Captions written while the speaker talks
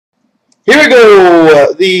Here we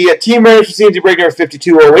go. The team runners for C&C break number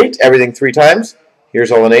 5208. Everything 3 times.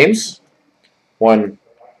 Here's all the names. 1,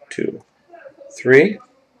 2, 3.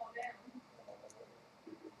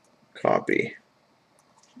 Copy.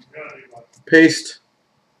 Paste.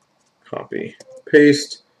 Copy.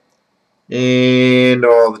 Paste. And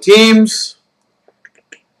all the teams.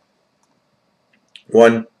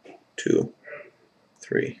 1, 2,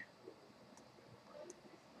 3.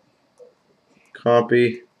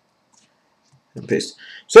 Copy. And paste.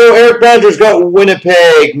 So Eric Badger's got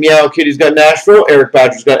Winnipeg. Meow Kitty's got Nashville. Eric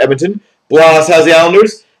Badger's got Edmonton. Blas has the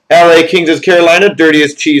Islanders. LA Kings is Carolina.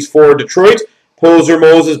 Dirtiest Cheese for Detroit. Poser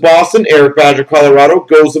Moses Boston. Eric Badger Colorado.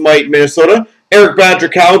 Gozamite Minnesota. Eric Badger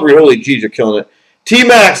Calgary. Holy jeez, you're killing it.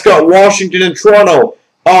 T-Max got Washington and Toronto.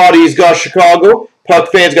 Audie's got Chicago.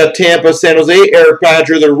 Puck Fans got Tampa, San Jose. Eric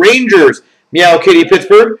Badger the Rangers. Meow Kitty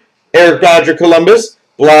Pittsburgh. Eric Badger Columbus.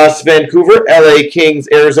 Blast Vancouver. LA Kings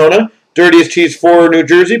Arizona. Dirtiest Cheese for New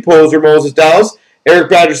Jersey. Poser Moses Dallas. Eric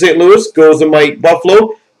Badger St. Louis. Gozamite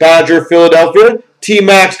Buffalo. Badger Philadelphia.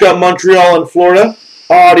 T-Max got Montreal and Florida.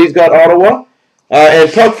 Audie's got Ottawa.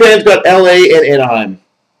 And Puck Fans got LA and Anaheim.